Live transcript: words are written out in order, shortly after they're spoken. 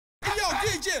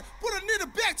DJ, put a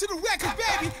nigga back to the record,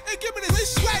 baby, and give me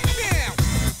this right now.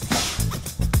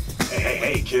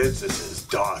 Hey, kids, this is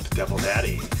Darth Devil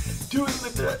Daddy doing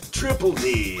the Triple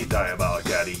D Diabolic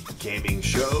Daddy gaming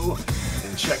show.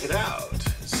 And check it out.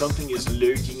 Something is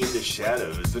lurking in the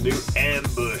shadows. The new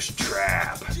ambush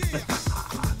trap.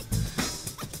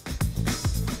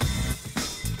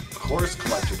 Of course,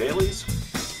 collect your dailies.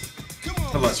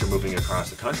 Unless you're moving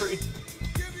across the country.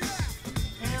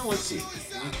 And let's see.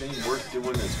 Anything worth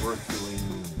doing is worth doing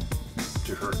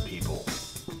to hurt people.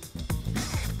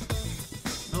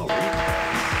 No replay.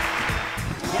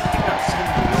 Yeah, I got so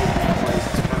many no replays,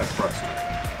 it's kind of frustrating.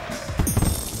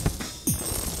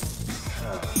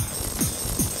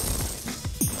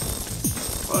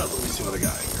 But let me see what I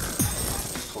got here.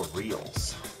 For reals.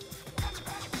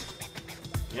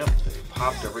 Yep, they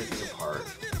popped everything apart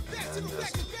and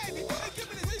just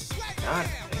left. God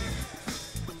dang.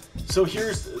 So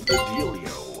here's the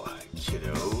dealio,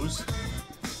 kiddos.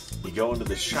 You go into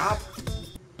the shop,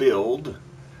 build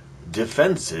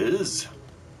defenses,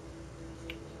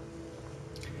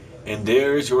 and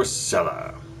there's your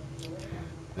cellar.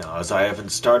 Now, as I haven't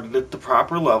started at the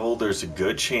proper level, there's a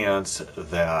good chance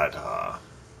that,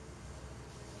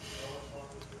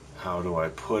 how do I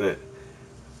put it?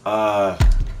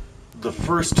 The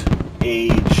first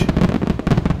age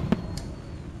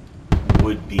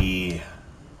would be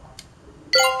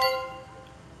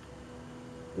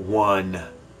one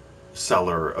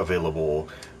cellar available.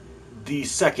 The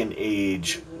second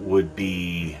age would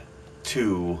be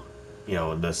 2,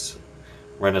 in this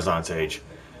Renaissance age.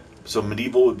 So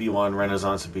medieval would be 1,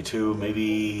 Renaissance would be 2,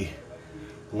 maybe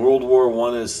World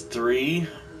War I is 3,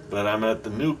 but I'm at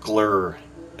the nuclear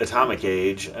atomic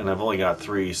age and I've only got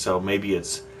 3, so maybe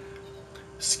it's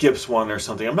skips 1 or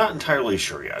something. I'm not entirely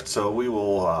sure yet, so we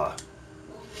will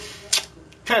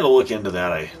kind of look into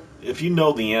that. If you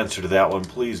know the answer to that one,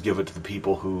 please give it to the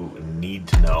people who need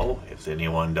to know, if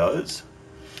anyone does.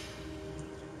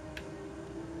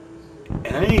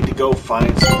 And I need to go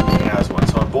find someone who has one.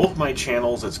 So on both my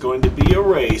channels, it's going to be a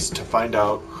race to find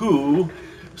out who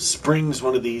springs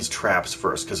one of these traps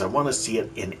first, because I want to see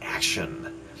it in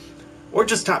action. Or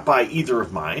just stop by either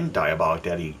of mine, Diabolic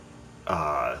Daddy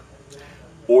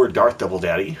or Darth Devil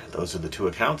Daddy. Those are the 2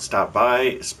 accounts. Stop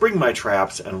by, spring my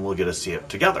traps, and we'll get to see it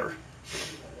together.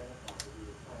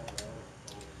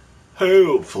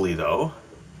 Hopefully, though,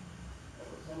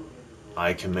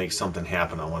 I can make something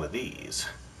happen on one of these.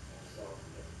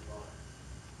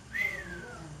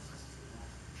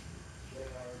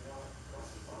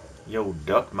 Yo,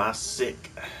 duck my sick.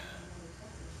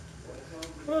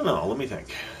 I don't know, let me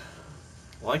think.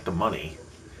 I like the money.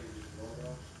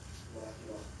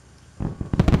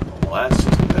 Well, that's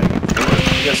just a thing.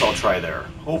 I guess I'll try there.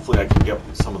 Hopefully I can get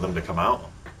some of them to come out.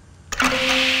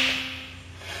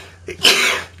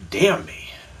 Damn me.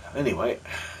 Anyway.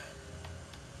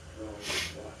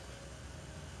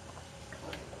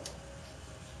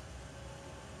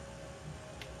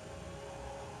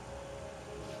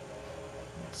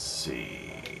 Let's see.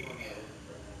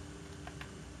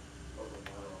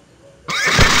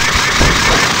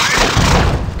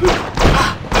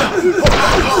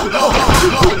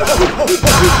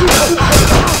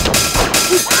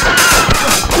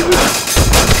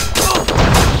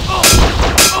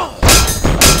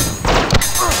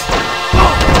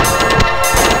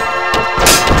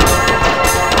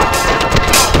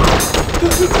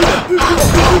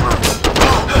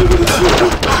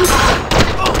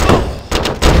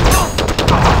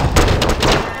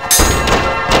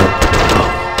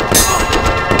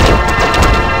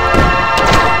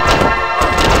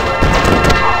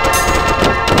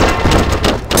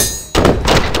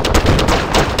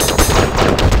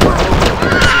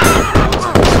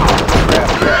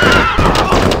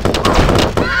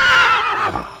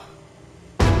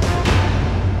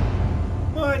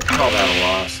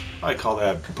 I call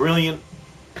that a brilliant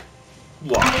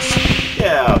loss.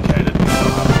 Yeah, okay, I didn't know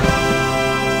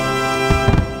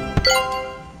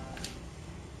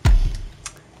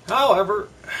how. However,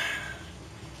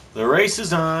 the race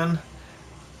is on.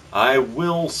 I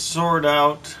will sort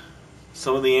out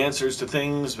some of the answers to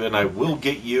things, and I will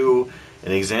get you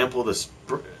an example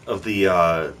of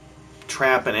the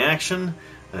trap in action.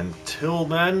 Until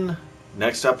then,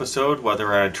 next episode,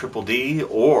 whether on Triple D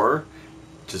or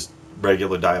just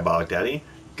regular Diabolic Daddy,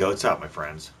 goats out, my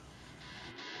friends.